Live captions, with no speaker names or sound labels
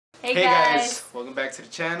Hey guys, welcome back to the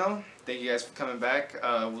channel. Thank you guys for coming back.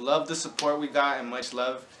 We love the support we got and much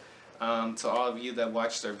love to all of you that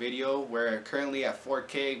watched our video. We're currently at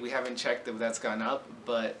 4K. We haven't checked if that's gone up,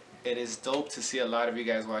 but it is dope to see a lot of you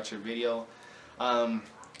guys watch our video.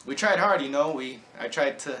 We tried hard, you know. I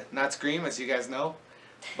tried to not scream, as you guys know,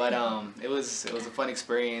 but it was a fun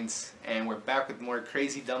experience, and we're back with more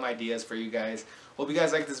crazy dumb ideas for you guys. Hope you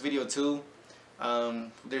guys like this video too.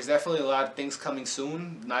 There's definitely a lot of things coming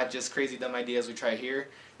soon, not just crazy dumb ideas we try here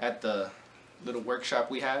at the little workshop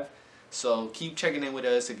we have. So keep checking in with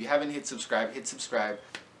us. If you haven't hit subscribe, hit subscribe.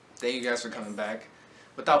 Thank you guys for coming back.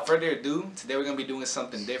 Without further ado, today we're going to be doing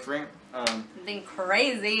something different. Something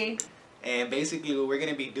crazy. And basically what we're going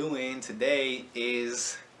to be doing today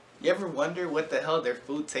is, you ever wonder what the hell their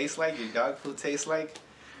food tastes like, your dog food tastes like?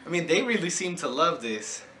 I mean, they really seem to love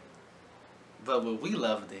this. But will we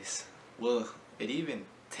love this? Will it even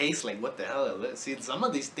tastes like what the hell? See, some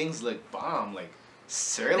of these things look bomb, like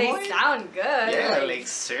sirloin. They sound good. Yeah, like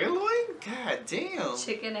sirloin. God damn.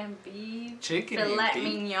 Chicken and beef. Chicken filet and beef.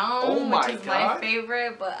 mignon, Oh my which is God. my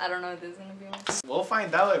favorite, but I don't know if this is gonna be one. We'll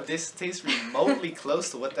find out if this tastes remotely close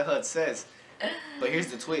to what the hell it says. But here's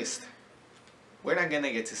the twist: we're not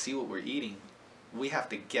gonna get to see what we're eating. We have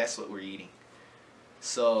to guess what we're eating.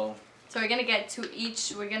 So we're gonna get to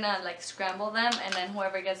each. We're gonna like scramble them, and then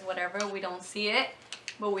whoever gets whatever, we don't see it,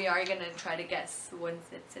 but we are gonna try to guess once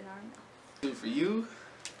it's in our mouth. 2 for you.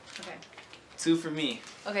 Okay. 2 for me.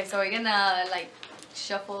 Okay, so we're gonna like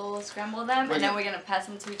scramble them, and then we're gonna pass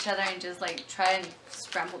them to each other and just like try and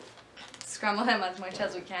scramble them as much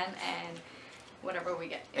as we can, and whatever we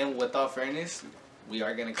get. And without fairness, we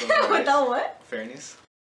are gonna close our eyes. Without what? Fairness.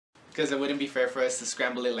 Because it wouldn't be fair for us to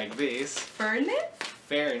scramble it like this. Fairness?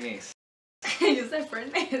 Fairness. You said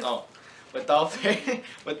fairness. Oh, without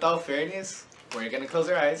fairness, we're gonna close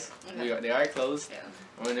our eyes. Okay. They are closed. Yeah.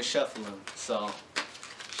 We're gonna shuffle them. So,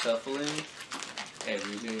 shuffling.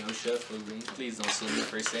 Every day I'm shuffling. Please don't sue me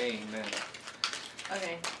for saying that.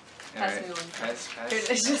 Okay. All Pass right. me one. Pass. Here,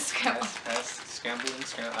 let's just scramble. Pass. Scrambling.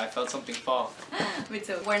 I felt something fall. Me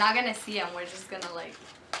too. We're not gonna see them. We're just gonna like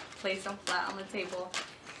place them flat on the table,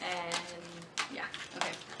 and yeah.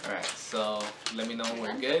 Okay. All right. So let me know when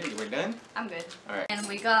we're good. We're done. I'm good. All right. And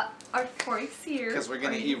we got our forks here. Because we're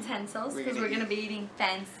gonna our eat utensils. Because we're gonna be eating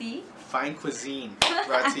fancy. Fine cuisine.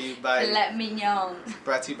 Brought to you by. Filet mignon.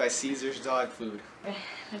 Brought to you by Caesar's Dog Food.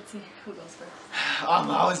 Let's see who goes first. I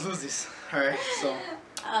always lose this. Alright, so.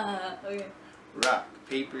 Okay. Rock,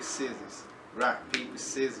 paper, scissors. Rock, paper,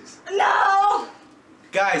 scissors. No!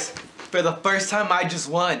 Guys, for the first time I just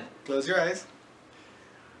won. Close your eyes.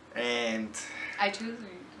 And. I choose or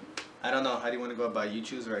you I don't know. How do you want to go about? You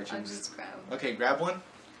choose or I choose? I'll just grab. Okay, grab one.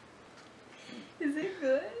 Is it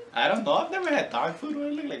good? I don't know. I've never had dog food. What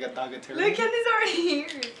it look like? A dog at Look, Candy's already here.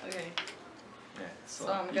 Okay. Yeah,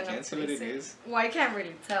 so I'm you gonna can't see what it is. Well, I can't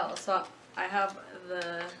really tell. So I have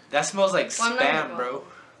the. That smells like Well, I'm not spam, gonna bro. go.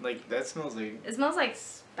 Like, that smells like. It smells like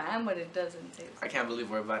spam, but it doesn't taste. I can't believe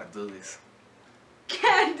we're about to do this.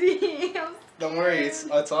 Candy. Don't worry,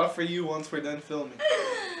 it's all for you once we're done filming.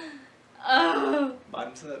 Oh.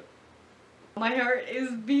 Bottoms up. My heart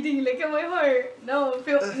is beating. Look at my heart. No,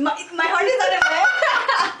 feel my heart is on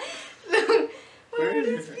it. Look, my heart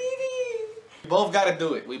is beating. We both gotta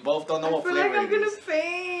do it. We both don't know what I feel flavor like I'm it gonna is.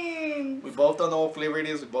 faint. We both don't know what flavor it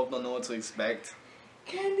is. We both don't know what to expect.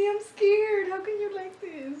 Candy, I'm scared. How can you like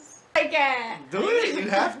this? I can't. Do it. You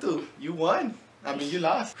have to. You won. I mean, you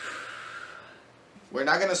lost. We're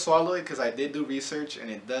not gonna swallow it because I did do research and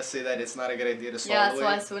it does say that it's not a good idea to swallow Yeah, it. so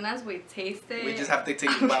as soon as we taste it, We just have to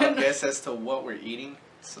take a wild guess as to what we're eating.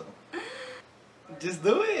 So just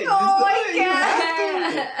do it. No, just do I it.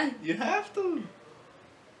 can't. You have to.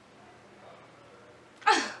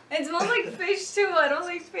 It smells like fish too. I don't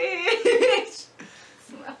like fish.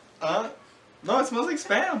 No, it smells like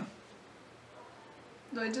spam.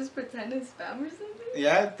 Do I just pretend it's spam or something?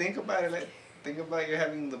 Yeah, think about it. Like, think about you're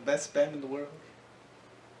having the best spam in the world.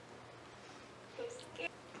 I'm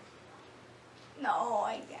scared. No,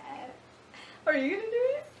 I can't. Are you gonna do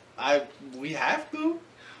it? We have to. Oh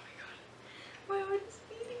my god. My heart is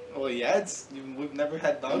beating. Well, yeah, we've never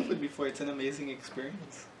had dog food before. It's an amazing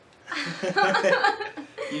experience.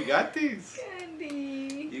 You got this.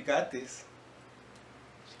 Candy. You got this.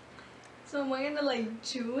 So am I gonna like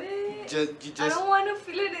chew it? You I don't want to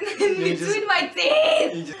feel it in You between my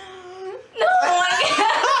teeth. You just, No,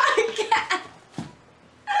 I can't.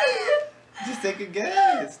 just take a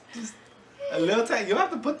guess. Just a little time. You don't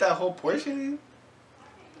have to put that whole portion in.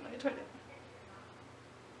 I tried it.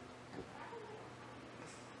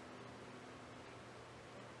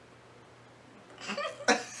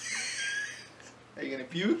 Are you gonna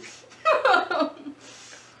puke?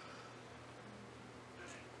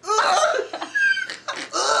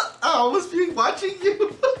 I almost puked watching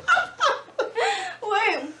you.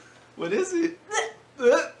 Wait. What is it?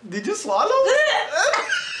 Did you swallow?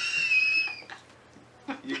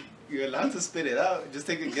 You're allowed to spit it out. Just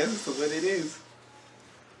take a guess as to what it is.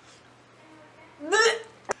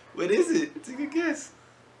 What is it? Take a guess.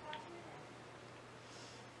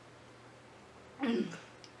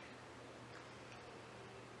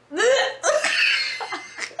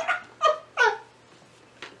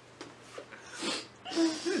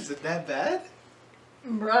 Is it that bad?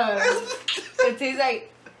 Bruh. It tastes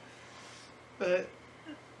like... But...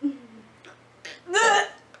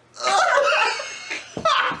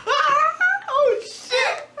 Oh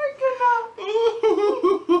shit!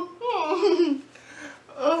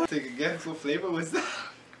 Oh, take a guess. What flavor was that?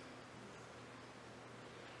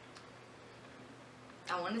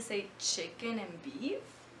 I want to say chicken and beef.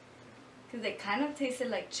 Because it kind of tasted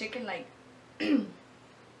like chicken, like...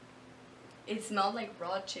 It smelled like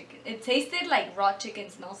raw chicken. It tasted like raw chicken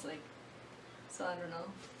smells like. So I don't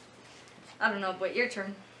know. I don't know, but your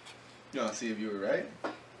turn. You want to see if you were right?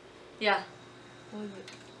 Yeah. What was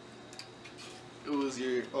it? It was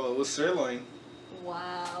your... Oh, it was sirloin.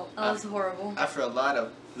 Wow. That was horrible. After a lot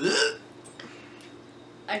of...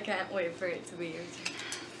 I can't wait for it to be your turn.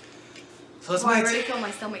 So it's I my already feel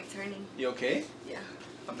my stomach turning. You okay? Yeah.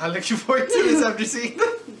 I'm not looking forward to this after seeing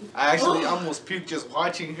that. I actually almost puked just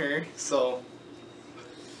watching her, so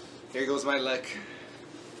here goes my luck.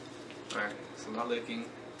 Alright, so not looking.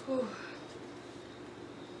 Whew.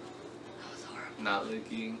 That was horrible. Not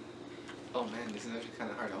looking. Oh man, this is actually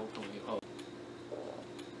kind of hard to open. Oh.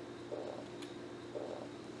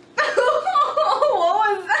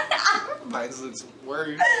 What was that? Mine looks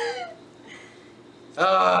worse.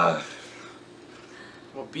 I'm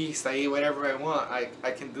a beast. I eat whatever I want.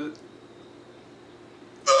 I can do.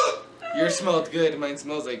 Yours smelled good. Mine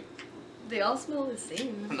smells like. They all smell the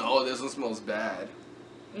same. No, this one smells bad.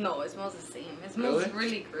 No, it smells the same. It smells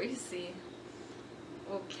really greasy.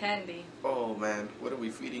 Oh, candy. Oh man, what are we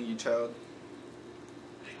feeding you, child?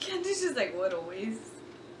 Candy's just like, what a waste.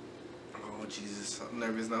 Oh Jesus, I'm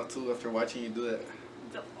nervous now too after watching you do that.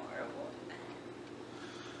 It's horrible.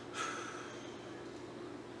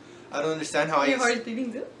 I don't understand how Your I. heart's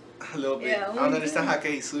beating too? A little bit. Yeah, I don't understand how I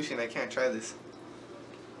can eat sushi and I can't try this.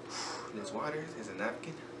 There's water. There's a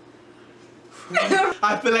napkin.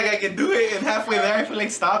 I feel like I can do it, and halfway there, I feel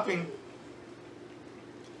like stopping.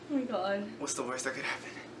 Oh my god. What's the worst that could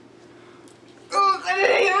happen? Oh, I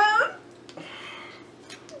didn't even.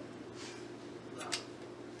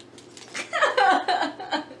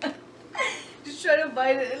 Just try to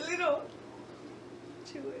bite it a little.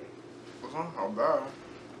 Chew it. How bad?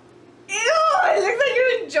 Ew! It looks like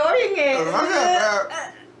you're enjoying it. It's not that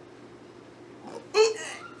bad.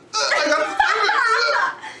 I got the flavor.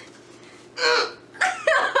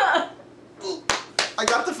 I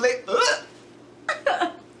got the flavor.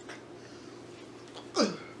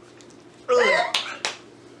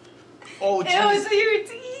 Oh, Ew, jeez. it's in your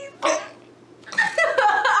teeth.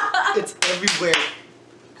 It's everywhere.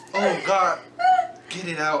 Oh, God. Get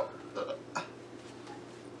it out.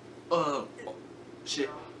 Shit.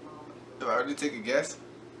 If I already take a guess.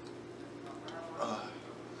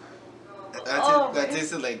 That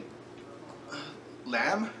tasted like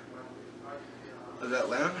lamb. Is that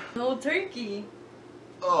lamb? No, turkey.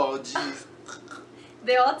 Oh, jeez.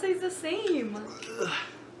 They all taste the same.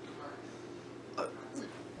 How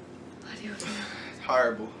do you feel? It's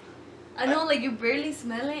horrible. I know, like you barely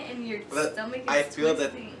smell it and your stomach is I feel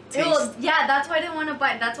that twisting. taste. Yeah, that's why I didn't want to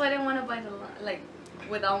bite. That's why I didn't want to bite like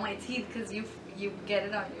without my teeth, because you get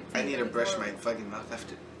it on your teeth. I need to brush my fucking mouth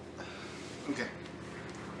after. Okay.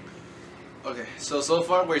 Okay, so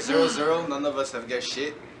far we're 0-0. None of us have guessed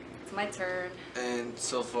shit. It's my turn. And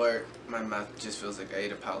so far, my mouth just feels like I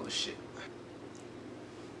ate a pile of shit.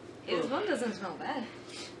 This one doesn't smell bad.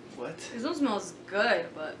 What? This one smells good,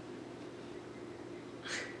 but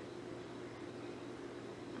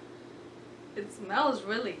it smells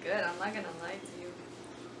really good. I'm not gonna lie to you.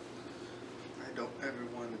 I don't ever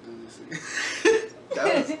want to do this again.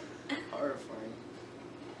 That was horrifying.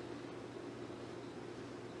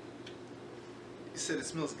 You said it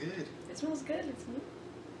smells good. It smells good.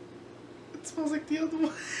 It smells like the other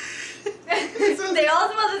one. They all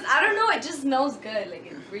smell this. I don't know. It just smells good. Like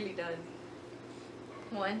it really does.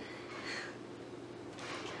 One.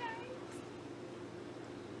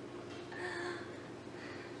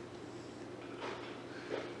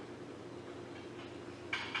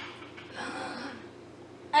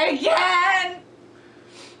 Again.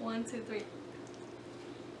 1, 2, 3.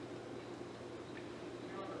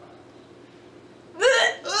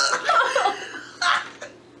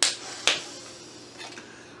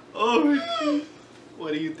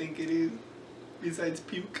 you think it is? Besides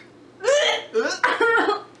puke?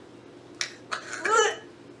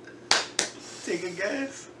 Take a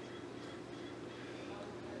guess.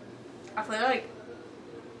 I feel like...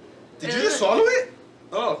 Did you just swallow it?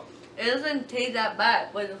 Oh. It doesn't taste that bad,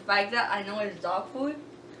 but the fact that I know it's dog food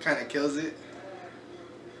kind of kills it.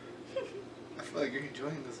 I feel like you're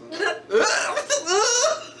enjoying this one.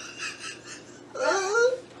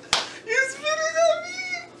 You spit it at me!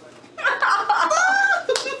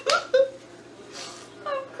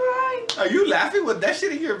 I'm crying. Are you laughing with that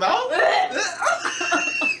shit in your mouth?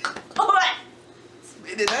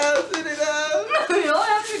 Spit it out, spit it out. You don't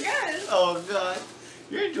have to guess. Oh god.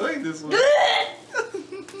 You're enjoying this one.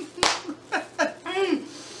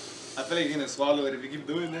 I feel like you're gonna swallow it if you keep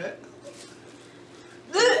doing that.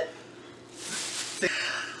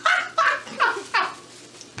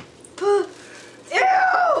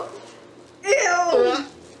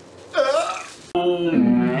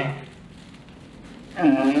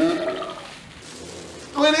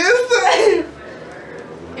 What is that?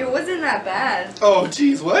 It wasn't that bad. Oh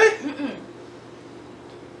jeez, what?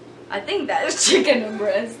 I think that is chicken and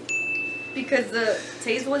breast. Because the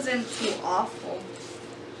taste wasn't too awful.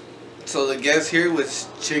 So the guess here was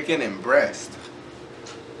chicken and breast.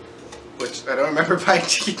 Which I don't remember buying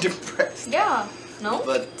chicken and breast. Yeah. No?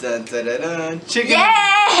 But chicken.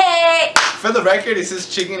 Yay! For the record, it says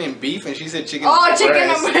chicken and beef, and she said chicken. Oh, and chicken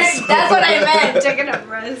breast. and breast. That's what I meant. Chicken and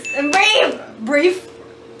breast. And brief.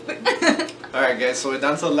 Alright guys, so we're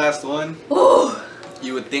down to the last one. Ooh.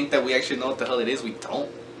 You would think that we actually know what the hell it is. We don't.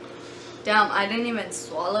 Damn, I didn't even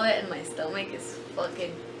swallow it and my stomach is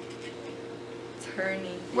fucking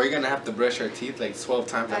turning. We're gonna have to brush our teeth like 12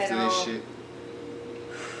 times after this shit.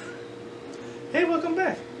 Hey, welcome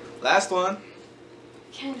back. Last one.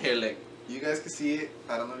 Here, look. You guys can see it.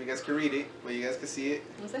 I don't know if you guys can read it, but you guys can see it.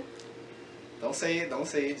 What's it? Don't say it. Don't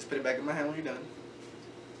say it. Just put it back in my hand when you're done.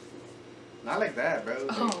 Not like that, bro.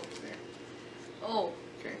 Oh. There. Oh.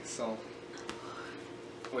 Okay, so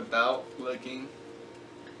without looking,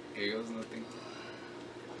 here goes nothing.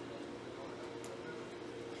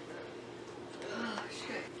 Oh,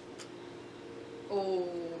 shit. Oh.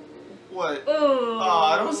 What? Oh.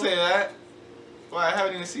 Oh, don't say that. Why? I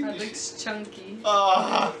haven't even seen That this looks shit. chunky.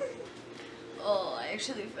 Oh. Oh, I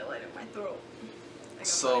actually feel it in my throat. Like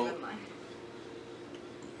So- I'm not even lying.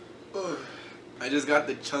 Ugh. I just got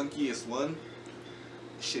the chunkiest one.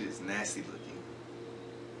 This shit is nasty looking.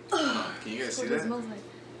 Can you guys see What that? it smells like.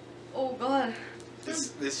 Oh god.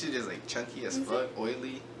 This shit is like chunky as Is fuck,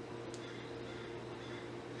 oily.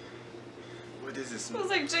 What is this? Smells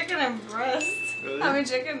like chicken and breast. Really? I mean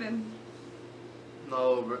chicken and...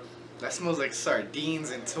 No, bro. That smells like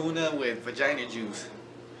sardines and tuna with vagina juice.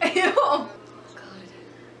 Ew. God.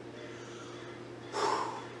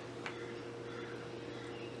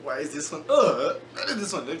 Why is this one? Why does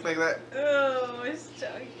this one look like that? Oh, it's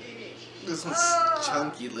chunky. This one's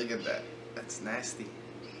chunky. Look at that. That's nasty.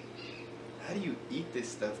 How do you eat this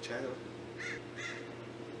stuff, child?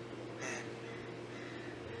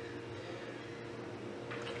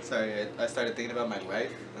 Sorry, I started thinking about my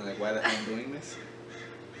wife and like why the hell I'm doing this.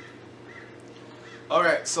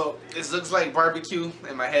 Alright, so this looks like barbecue.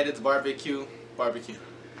 In my head it's barbecue. Barbecue.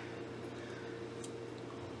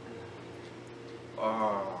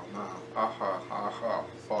 Oh no.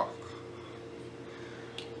 Fuck.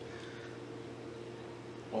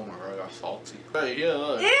 Oh my god, that's salty. Right here,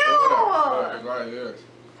 look. Ew! Look at that. Right here.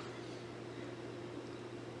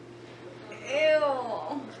 Ew.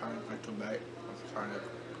 I'm trying to make the bite. I'm trying to.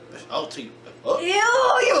 It's salty. Oh. Ew!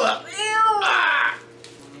 Ew! Ah!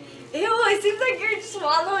 Ew! It seems like you're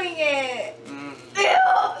swallowing it. Mm. Ew!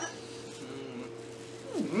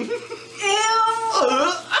 Mm. Ew!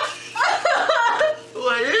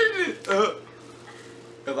 What is it?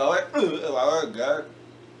 If I were God.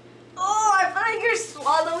 Oh, I feel like you're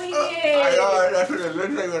swallowing I it. know, that's what it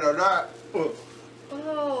looks like when I'm not. Oh.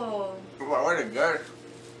 If I were to God,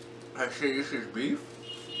 I say this is beef.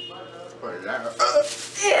 Or that.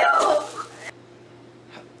 Ew!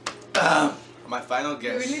 My final You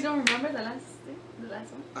guess. really don't remember the last thing? The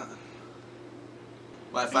last one?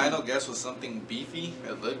 My final guess was something beefy.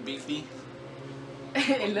 It looked beefy.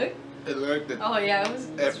 It looked? It looked. Oh yeah, it was.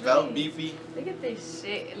 It felt beefy. Look at this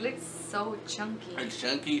shit. It looks so chunky. It's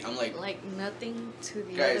chunky. I'm like nothing to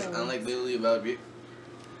the guys, other I'm like ones. literally about to be.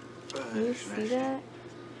 Can you see that?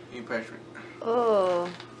 You pressure it. Oh.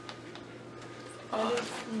 That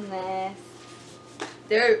is nasty.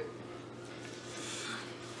 There.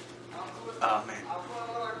 Oh man.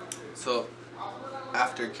 So,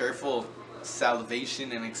 after careful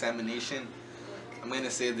salivation and examination, I'm gonna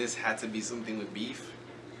say this had to be something with beef.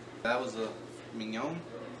 That was a mignon.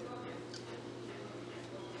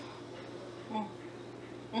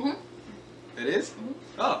 It is?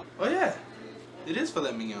 Oh yeah. It is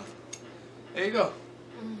filet mignon. There you go.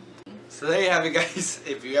 So there you have it, guys.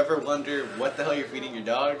 If you ever wonder what the hell you're feeding your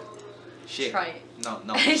dog, shit. Try it.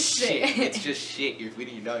 No, shit. It's just shit. You're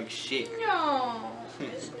feeding your dog shit. No,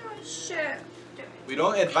 it's not shit. We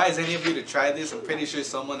don't advise any of you to try this. I'm pretty sure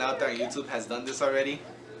someone out there on YouTube has done this already.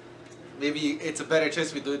 Maybe it's a better choice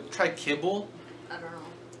if we do it. Try kibble. I don't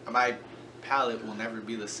know. My palate will never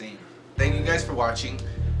be the same. Thank you guys for watching.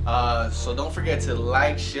 So don't forget to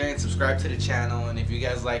like, share, and subscribe to the channel. And if you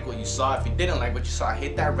guys like what you saw, if you didn't like what you saw,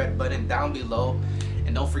 hit that red button down below.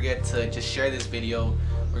 And don't forget to just share this video.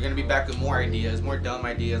 We're gonna be back with more ideas, more dumb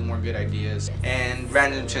ideas, more good ideas, and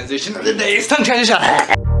random transition of the day. It's tongue transition.